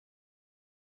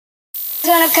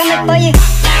When I'm coming for you.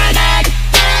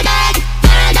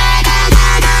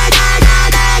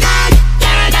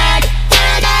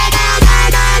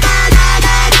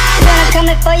 When I'm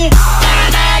coming for you.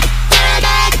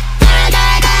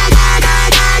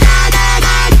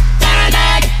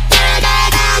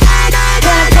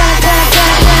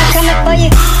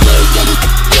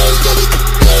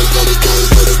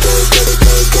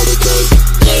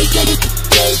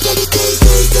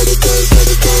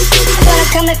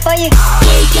 Coming for you.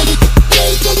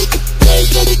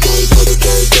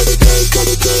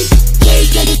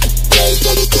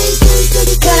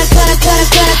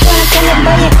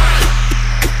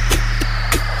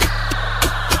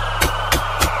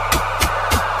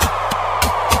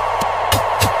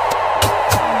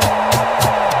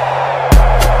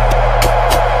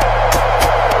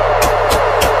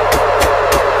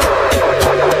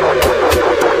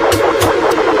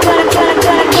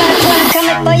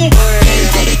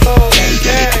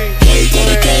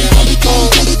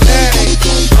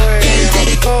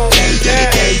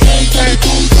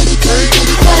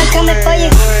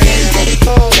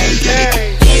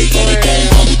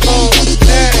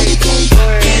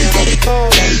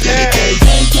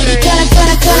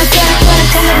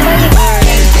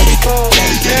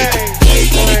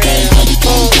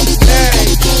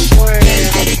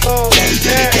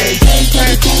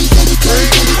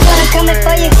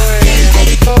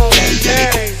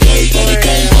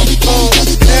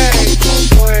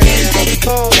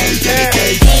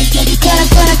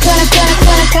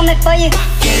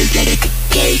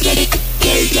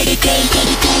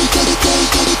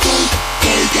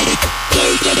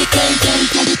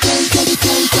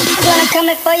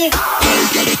 Coming for you.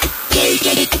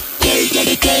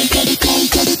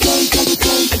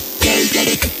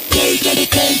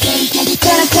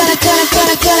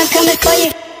 Coming for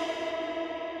you.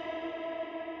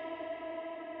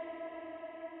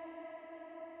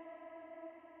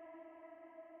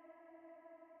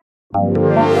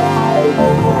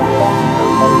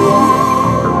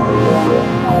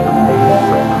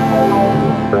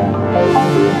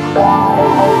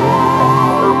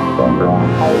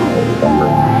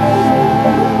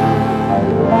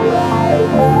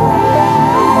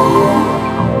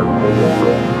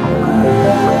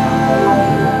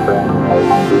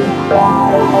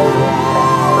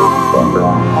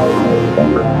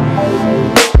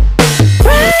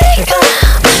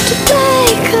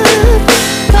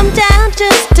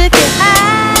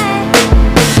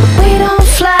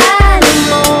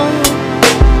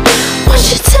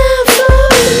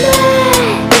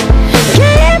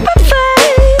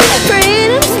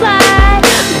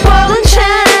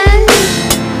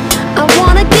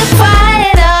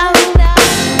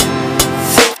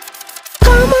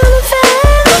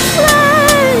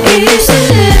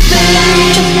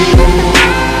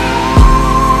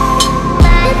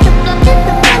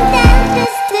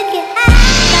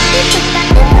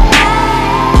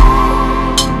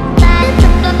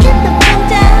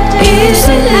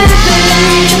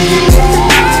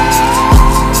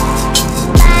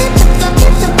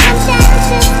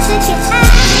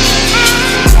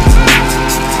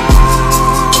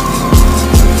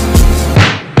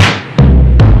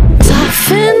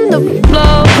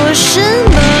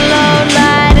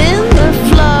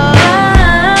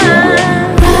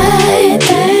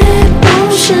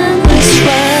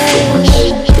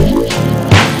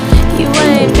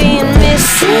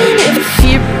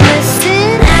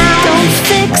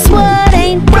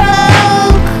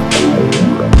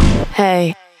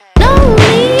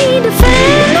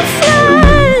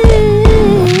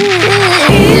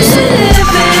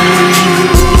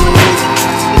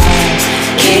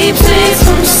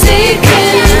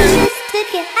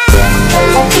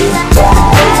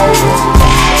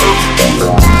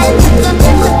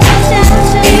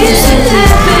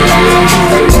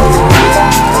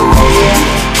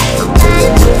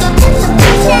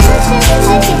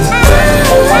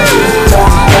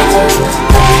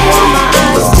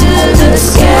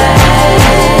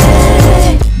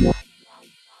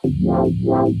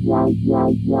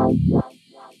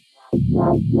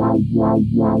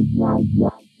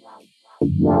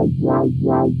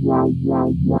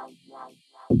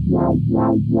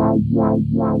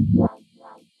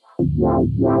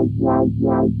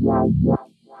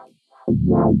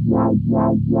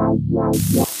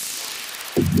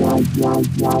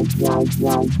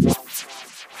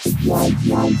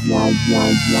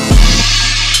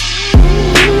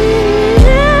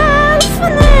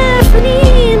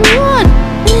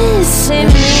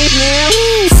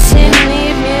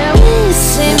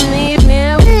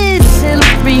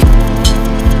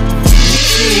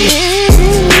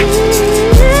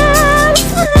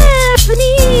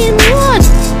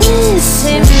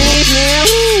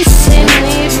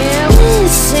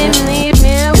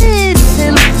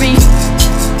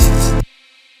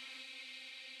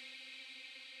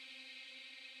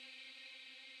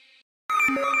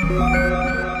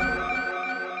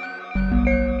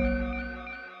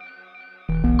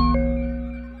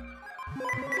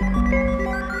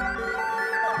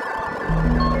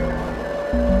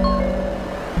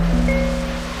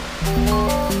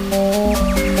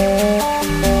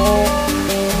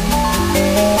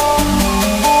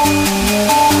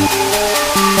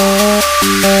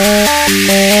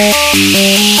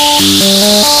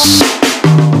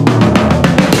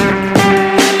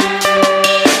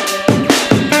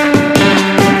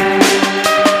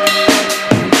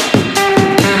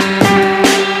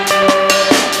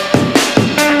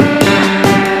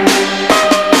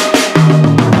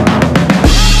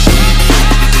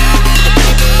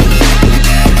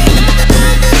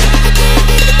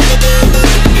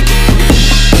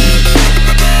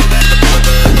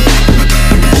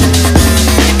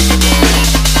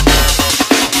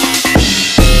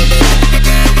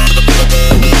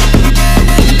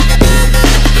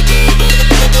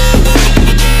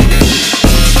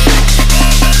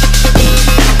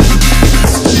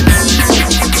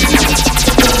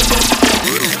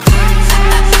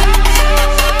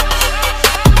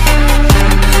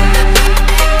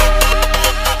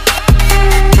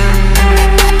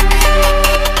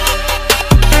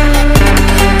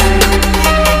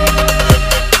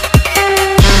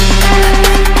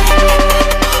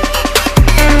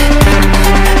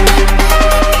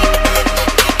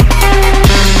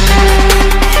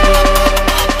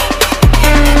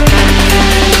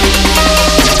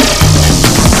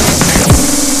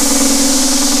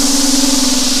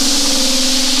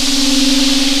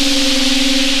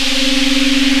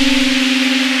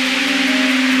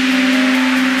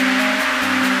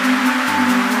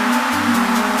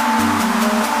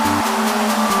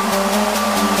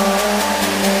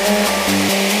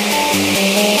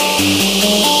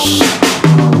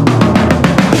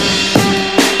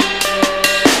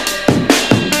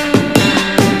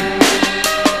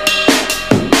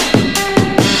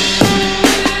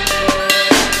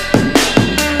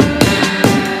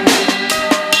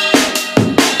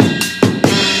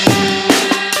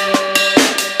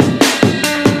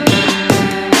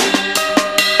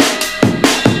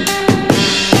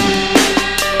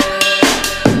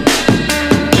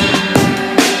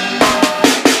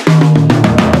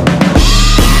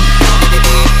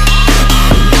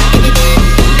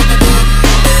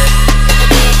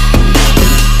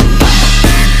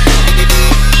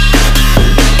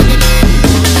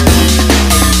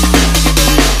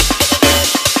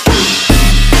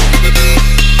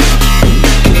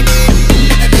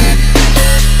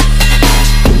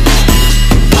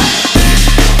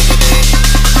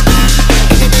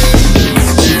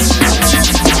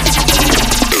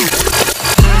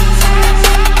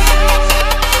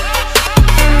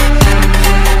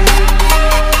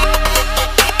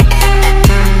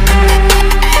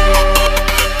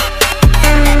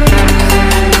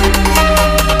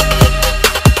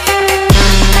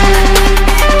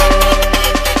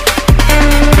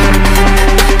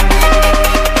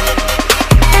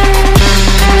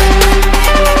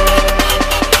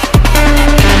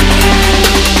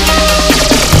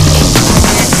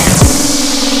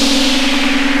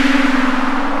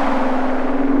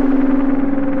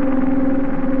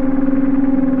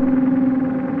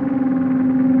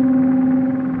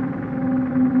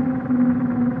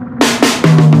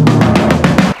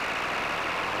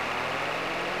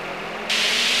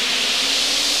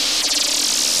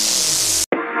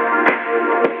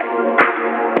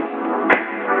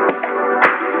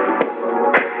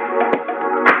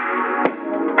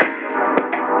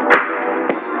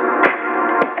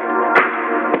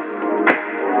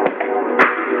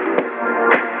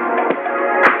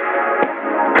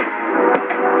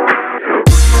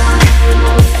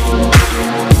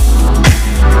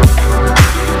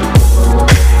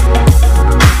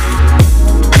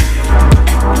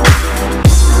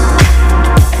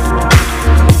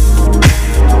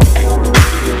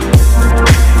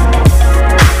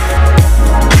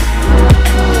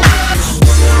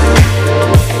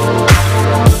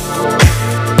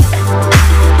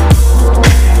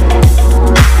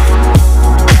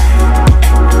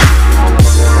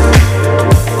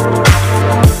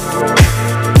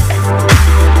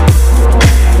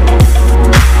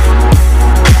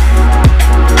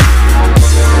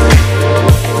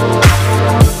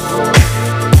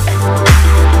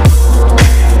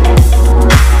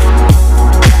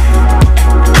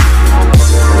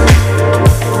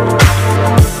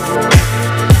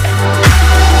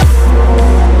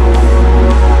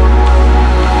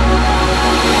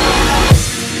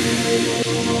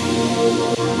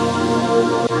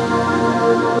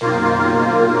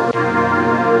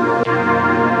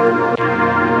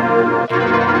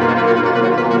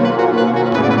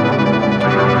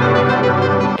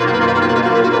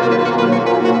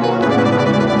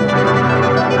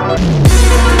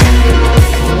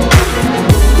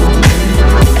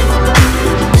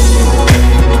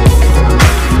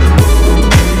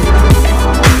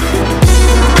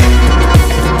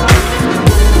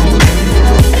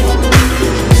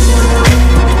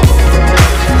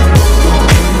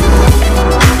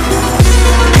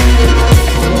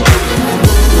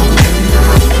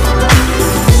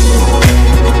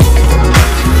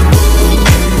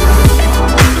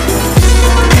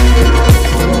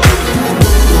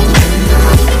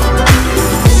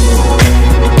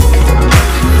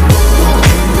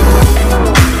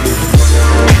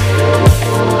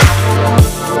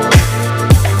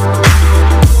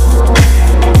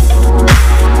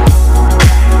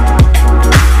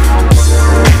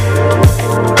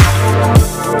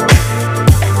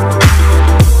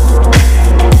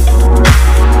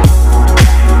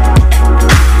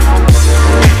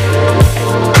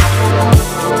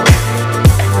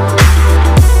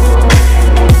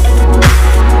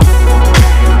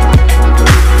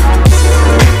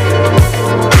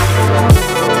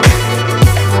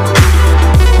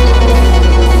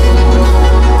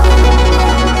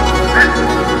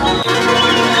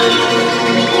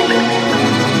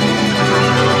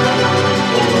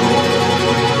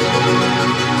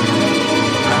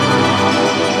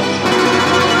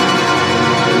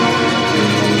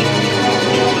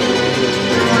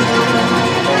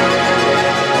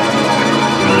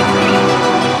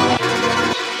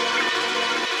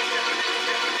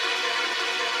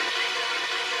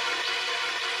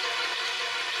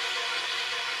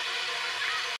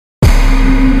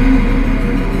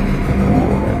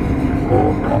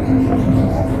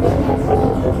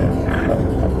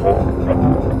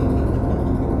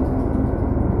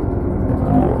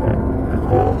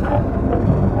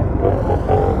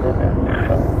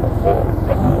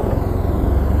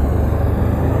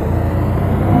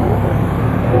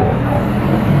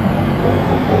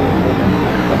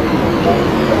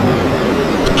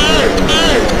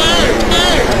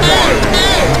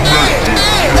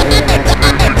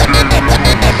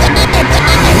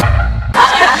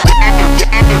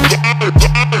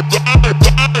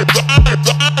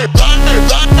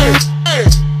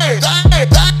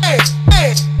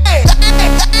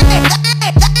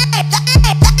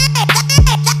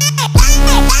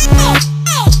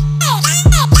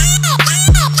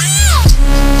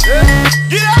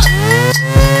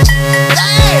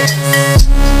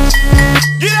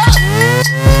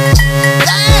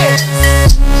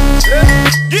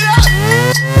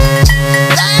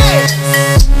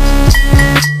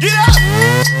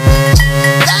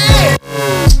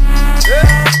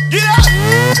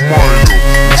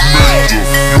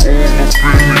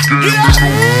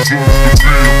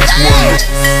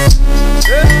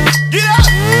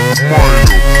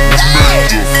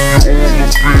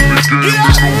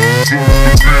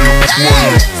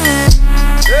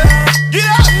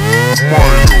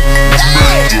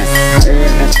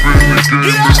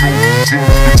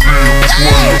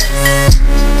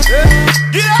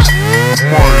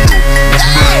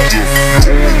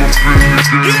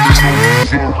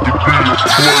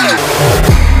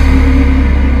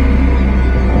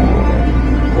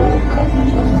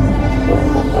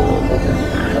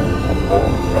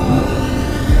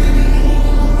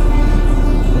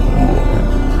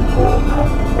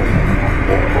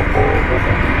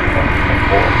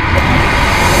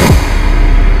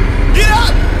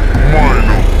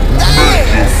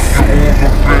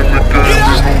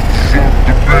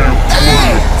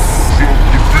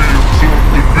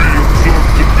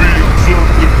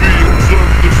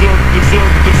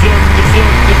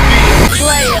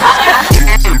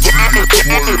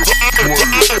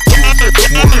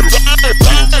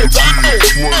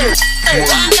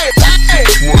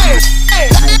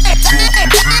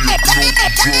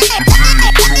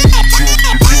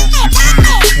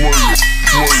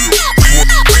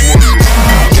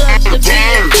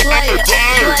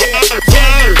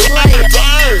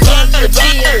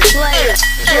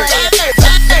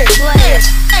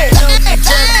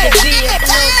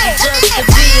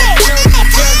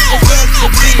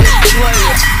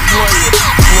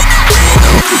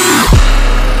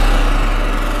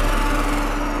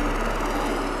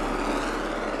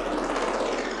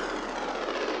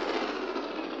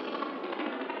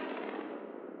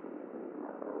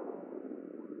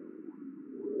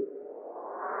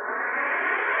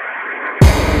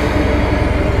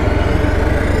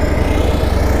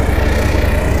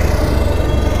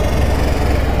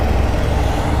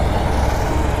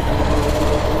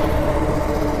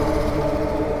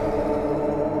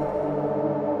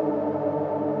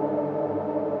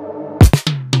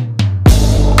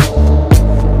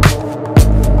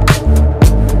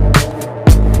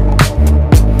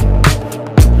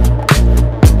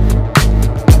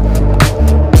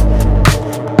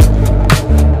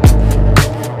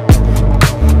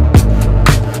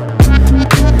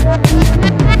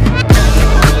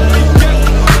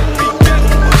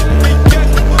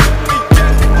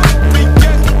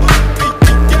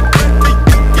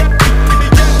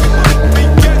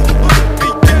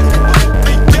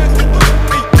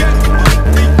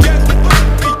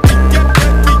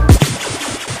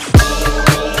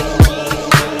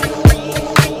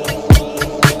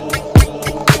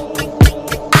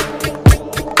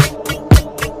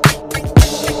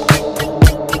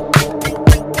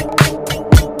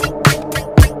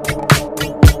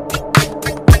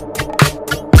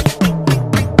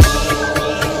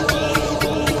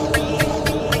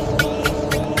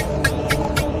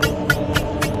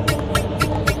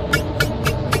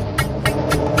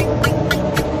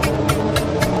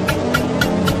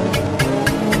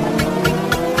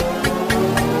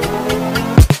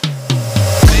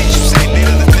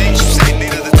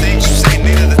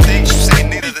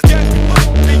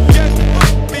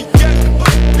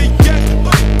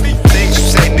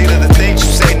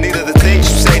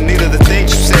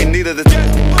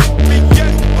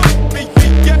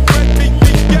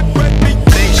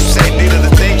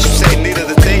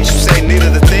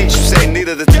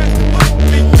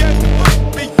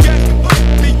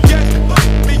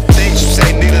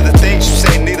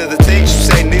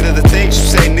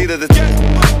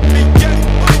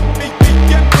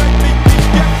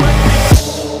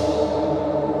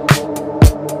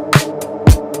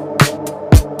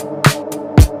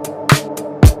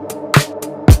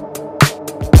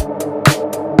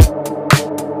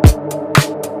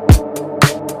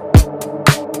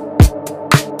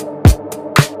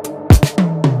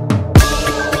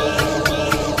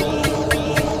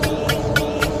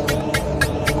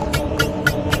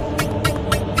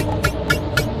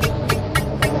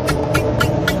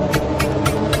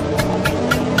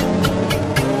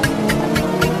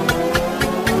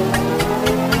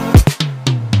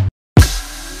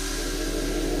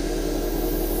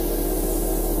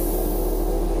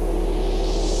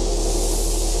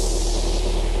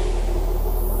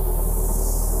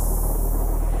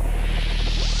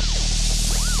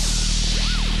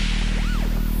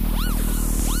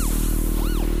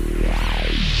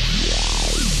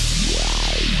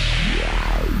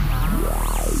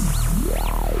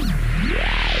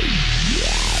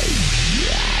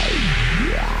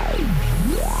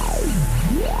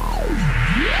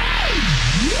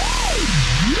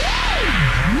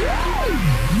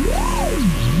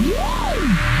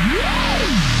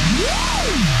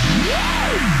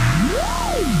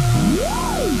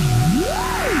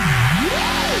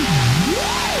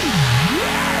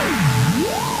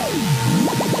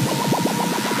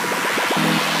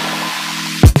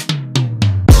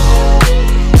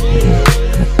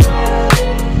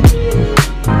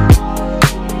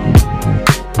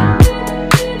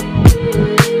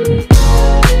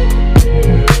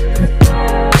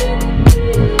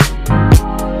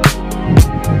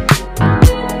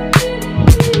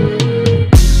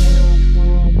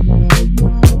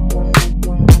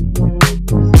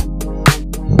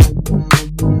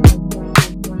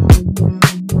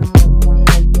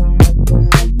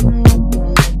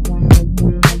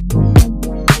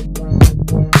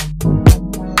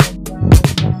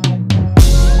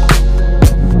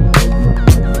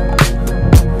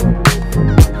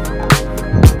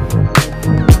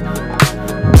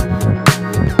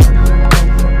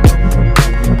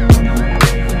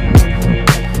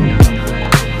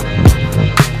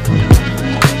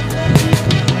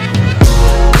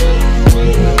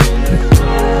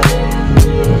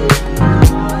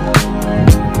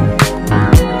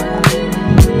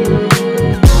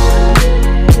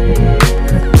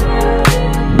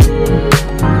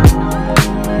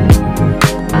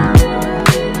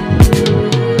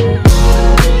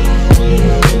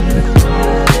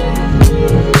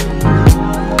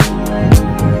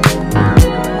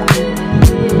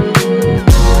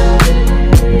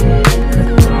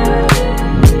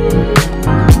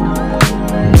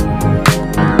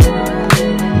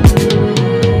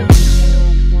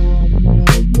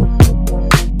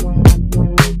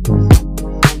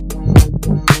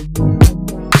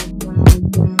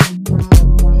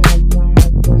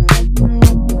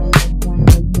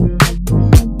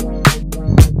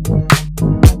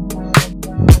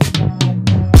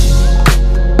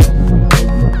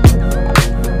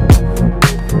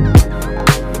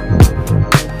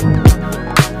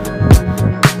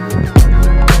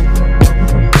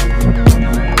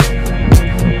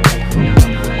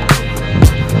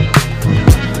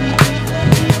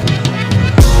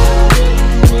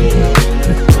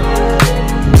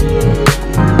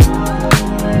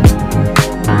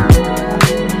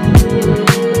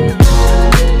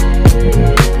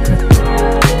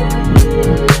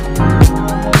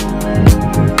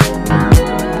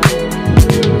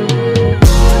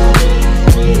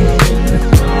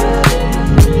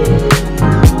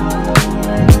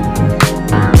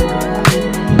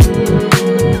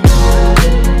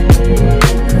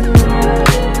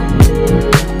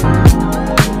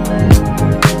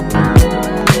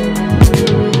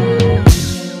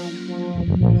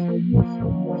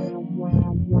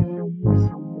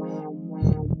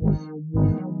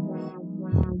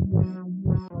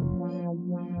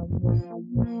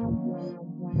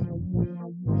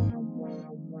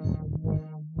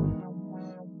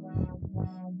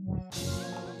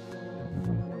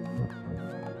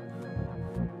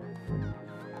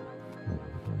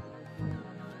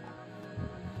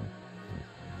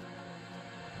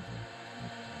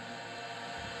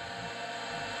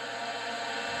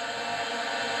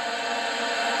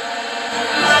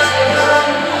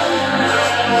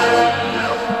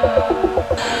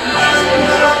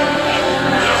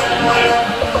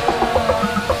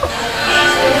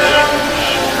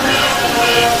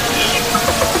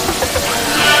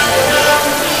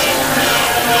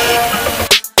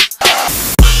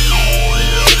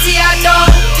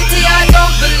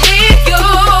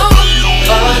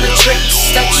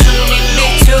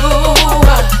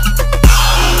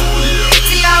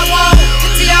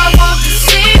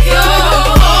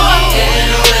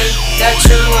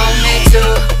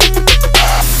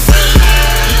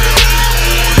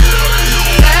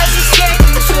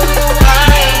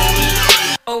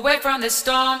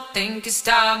 storm. Think it's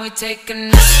time we take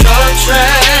an slow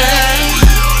train.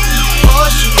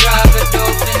 Ocean drive a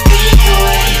dolphin lead the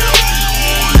way.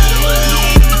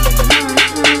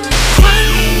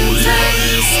 Crimson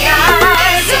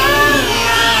skies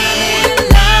around in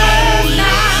love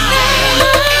now.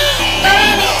 Lay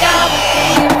me down with the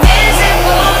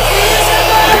invisible,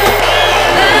 visible.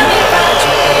 Let me ride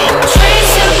you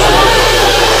untraceable.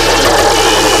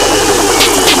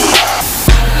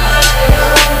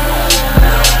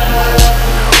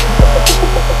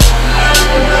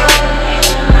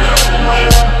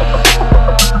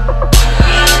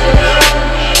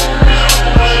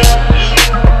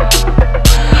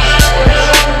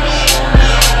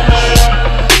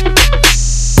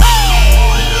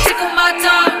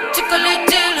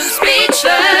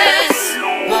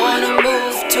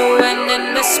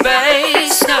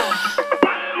 Space now.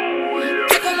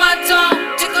 Tickle my tongue,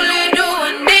 tickle it, do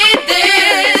I need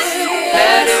this?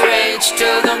 Let it rage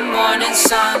till the morning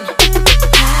sun.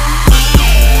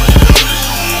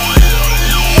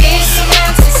 These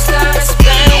romantic stars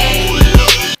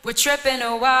playing. We're tripping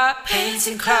a while,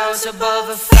 painting clouds above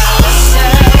a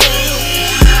fallacy.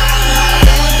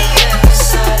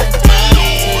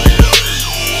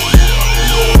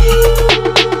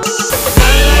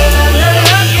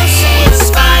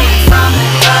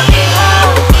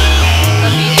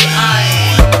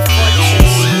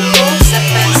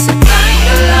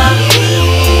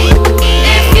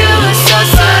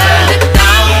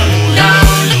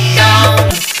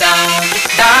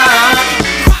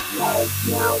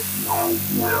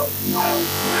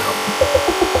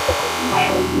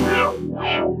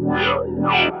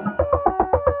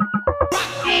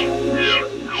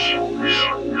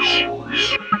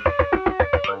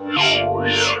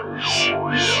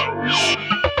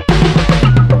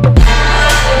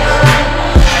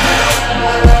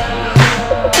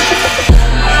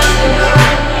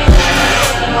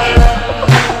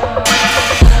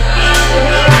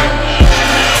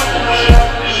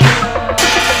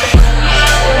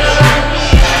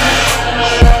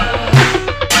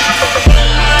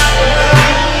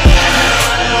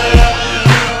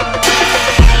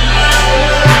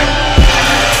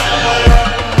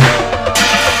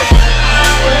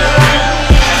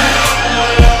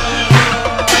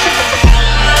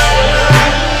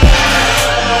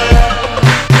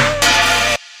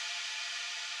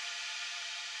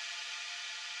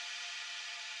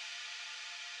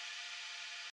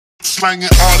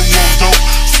 Slanging audio dope,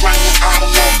 slanging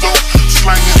audio dope,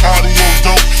 slanging audio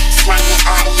dope, slanging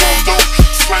audio dope,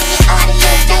 slanging audio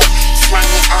dope,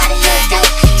 slanging audio dope,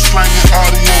 slanging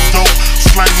audio dope,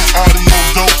 slanging audio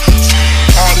dope,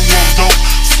 audio dope,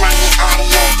 slanging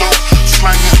audio dope,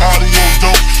 slanging audio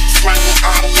dope, slanging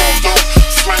audio dope,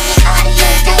 slanging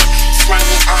audio dope,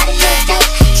 slanging audio dope,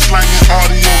 slanging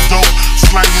audio dope,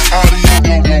 slanging audio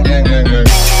dope.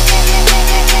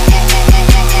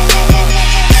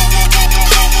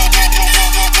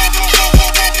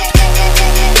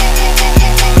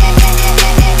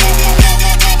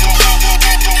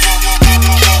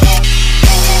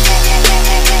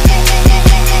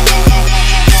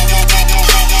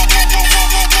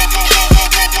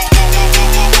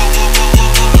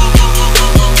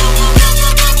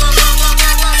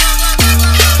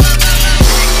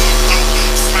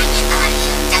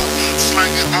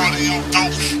 Slanging audio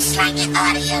dope, slanging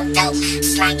audio dope,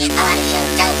 slanging audio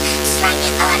dope,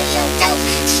 slanging audio dope,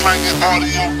 slanging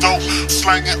audio dope,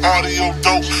 slanging audio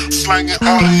dope, slanging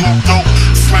audio dope, slanging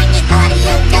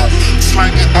audio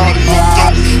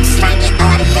dope, slanging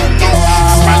audio dope,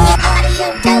 slanging audio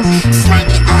dope,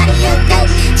 slanging audio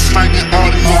dope, slanging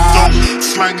audio dope,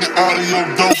 slanging audio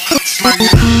dope, slanging.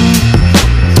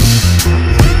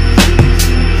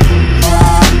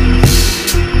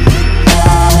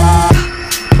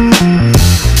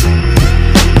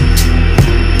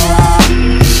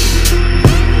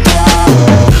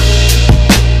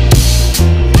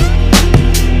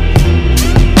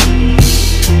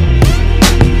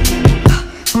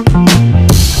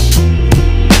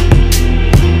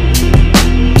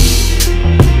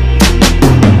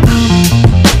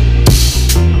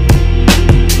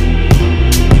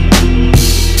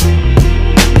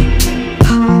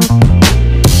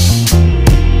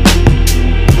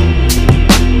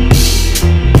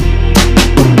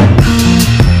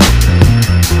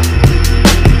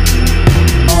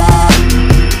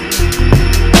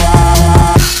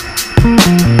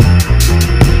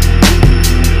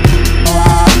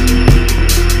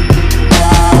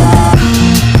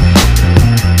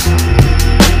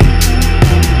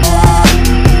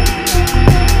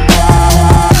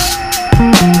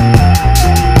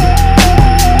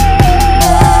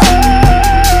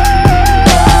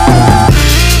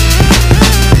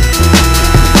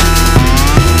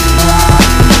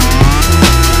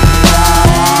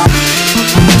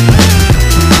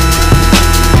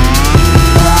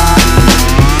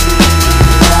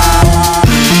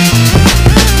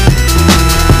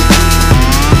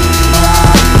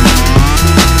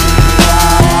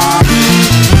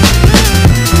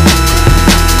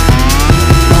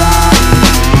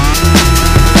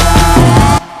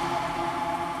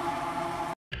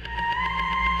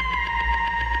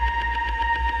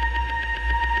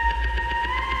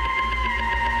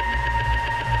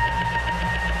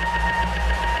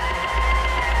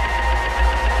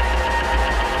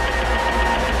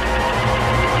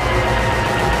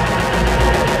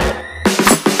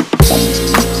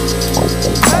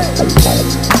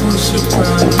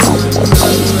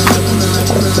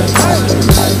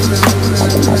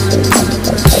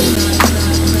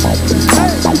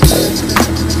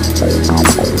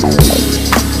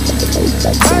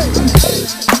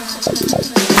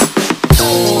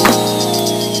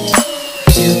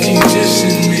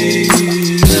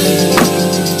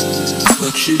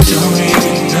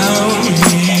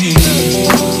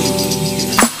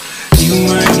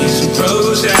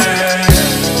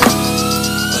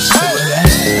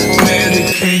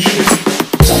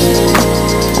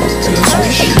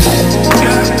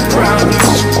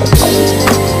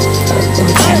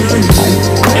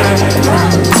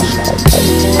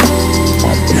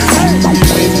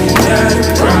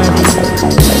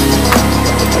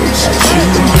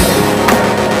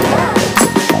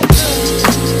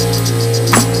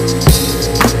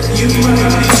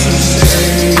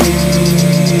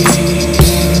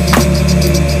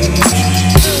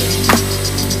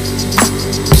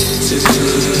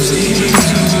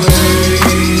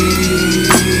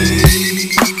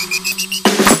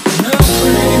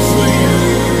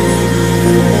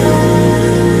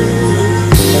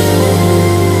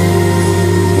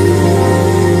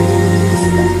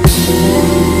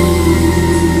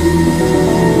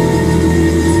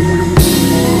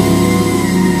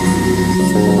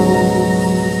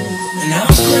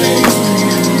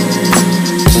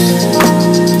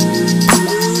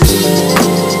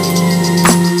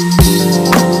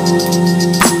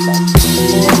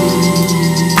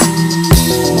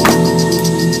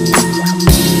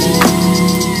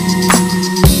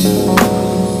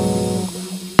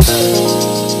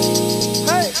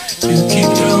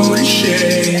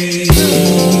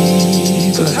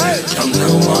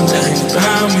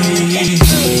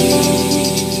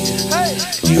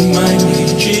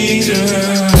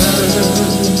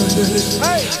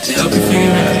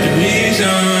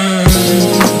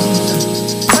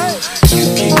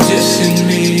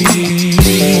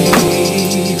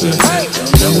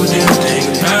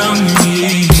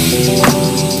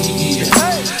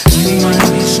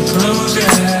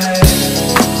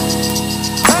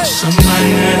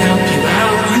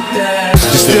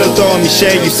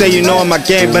 You say you know I'm my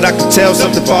game, but I can tell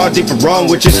something far deeper wrong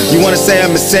with you. You wanna say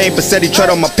I'm insane, but said he tread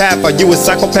on my path. Are you a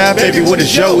psychopath? Baby, what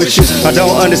is your issue? I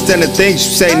don't understand the things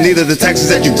you say, neither the taxes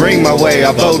that you bring my way.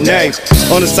 I vote nay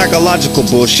on the psychological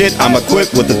bullshit. I'm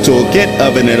equipped with a toolkit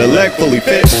of an intellect fully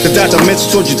fit. If that's a mental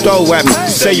tool you throw at me, you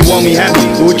say you want me happy,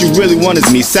 but what you really want is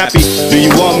me sappy. Do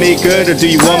you want me good or do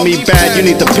you want me bad? You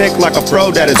need to pick like a pro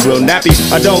that is real nappy.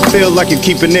 I don't feel like you're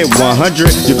keeping it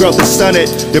 100. Your growth is stunted,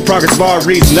 your progress bar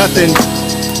reads nothing.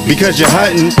 Because you're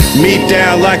hunting me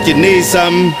down like you need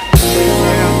something. Me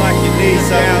down like you need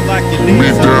something. Me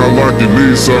down like you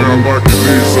need something.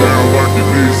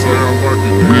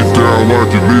 Me down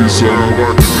like you need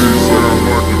something.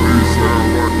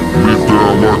 Me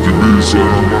down like you need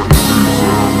something.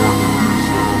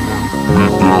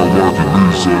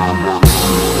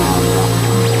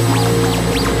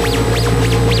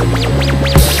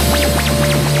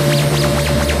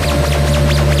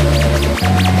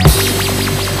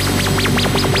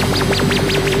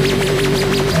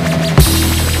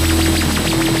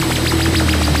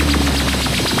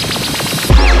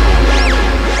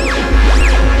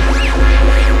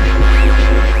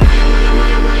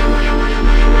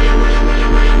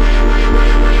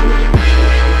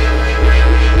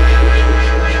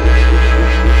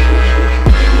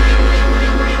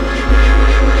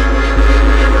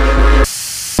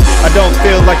 I don't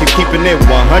feel like you're keeping it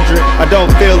 100. I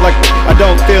don't feel like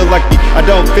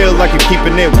you're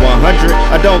keeping it 100.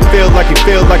 I don't feel like you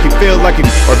feel like you feel like you.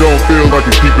 I don't feel like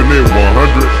you're keeping it 100.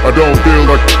 I don't feel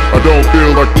like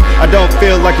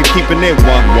you're keeping it 1.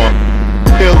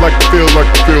 Feel like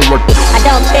I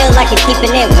don't feel like you're keeping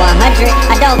it 100.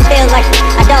 I don't feel like you're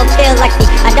keeping it 100. I don't feel like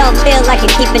I don't feel like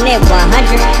you're keeping it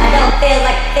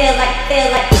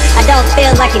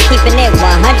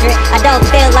 100. I don't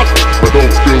feel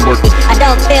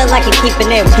like you're keeping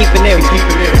it 100.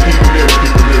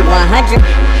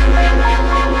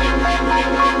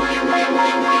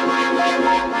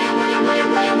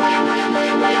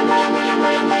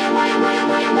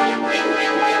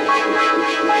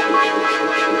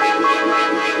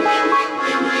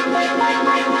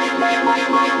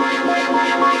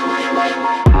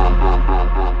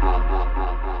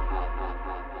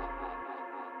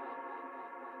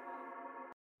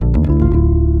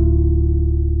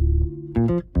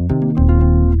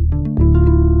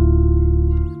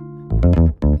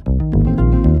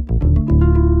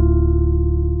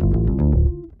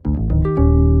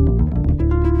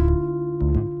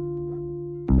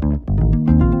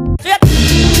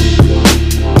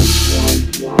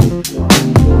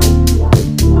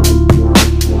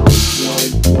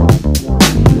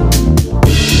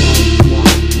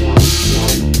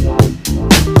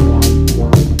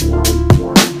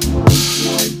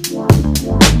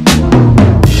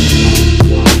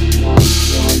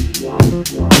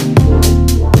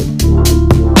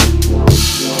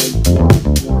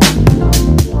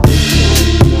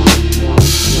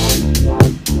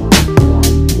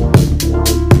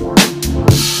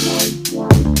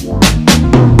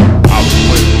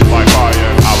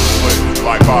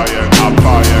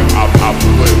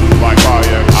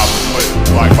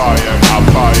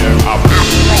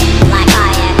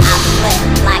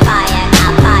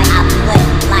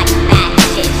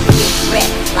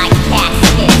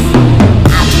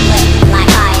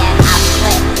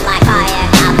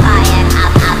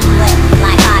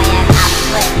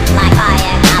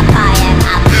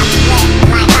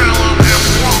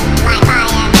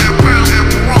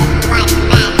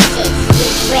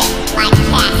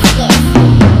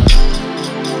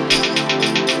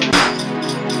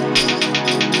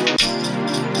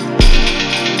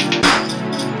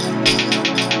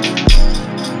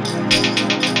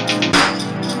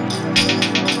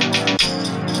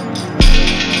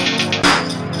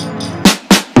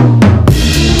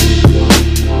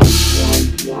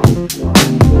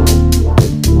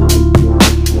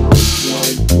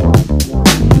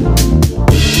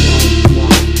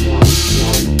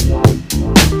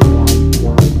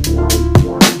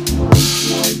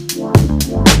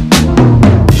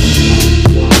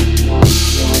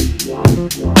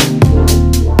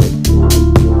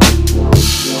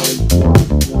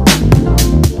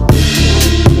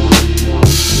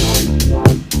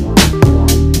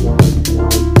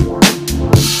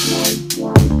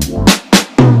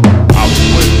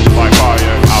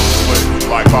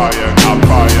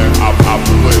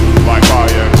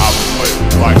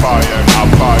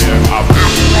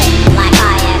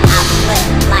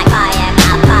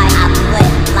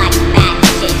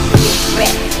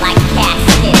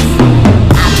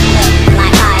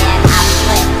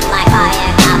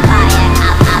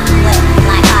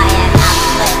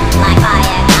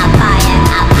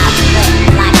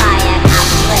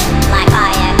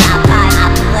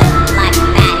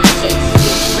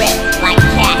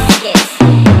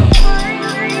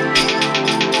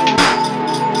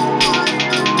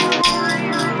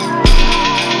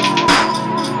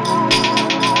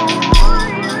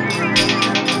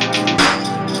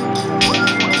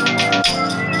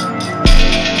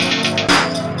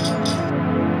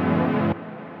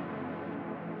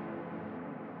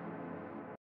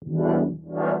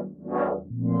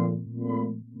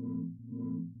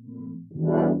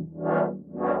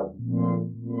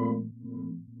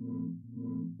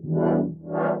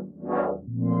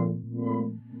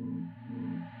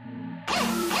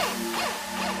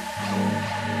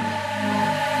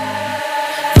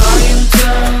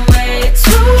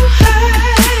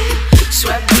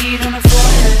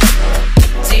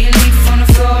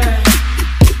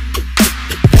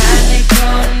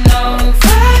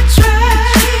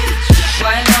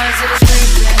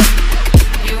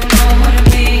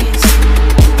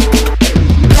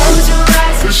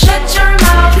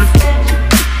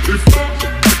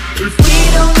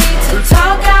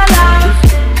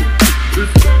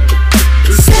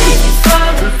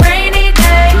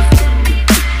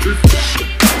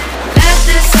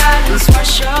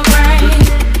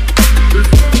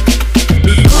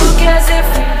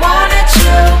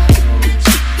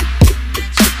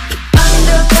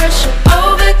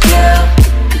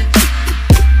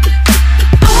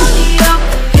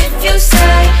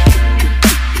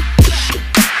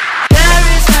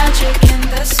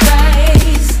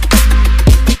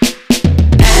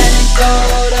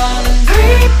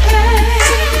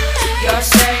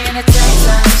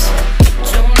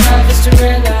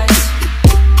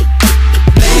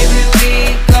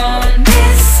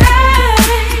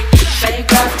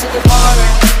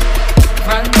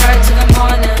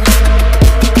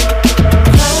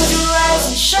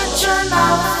 your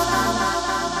mouth.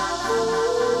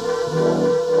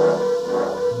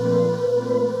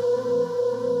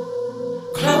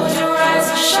 Close your eyes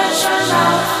and shut your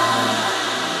mouth.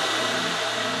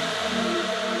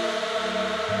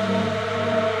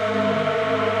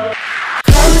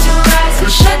 Close your eyes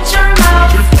and shut your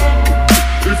mouth.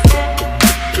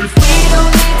 We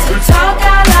don't need to talk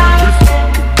out loud.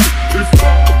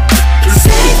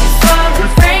 Save it for a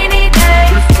rainy day.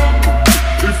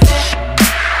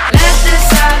 Let the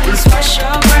silence wash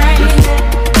your brain.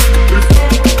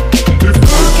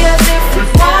 Who cares if we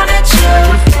wanted you?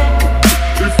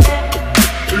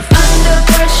 Under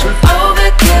pressure,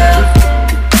 overkill.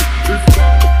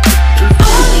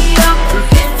 Only up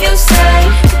if you say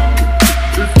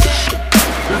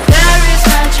there is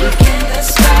magic in the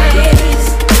space.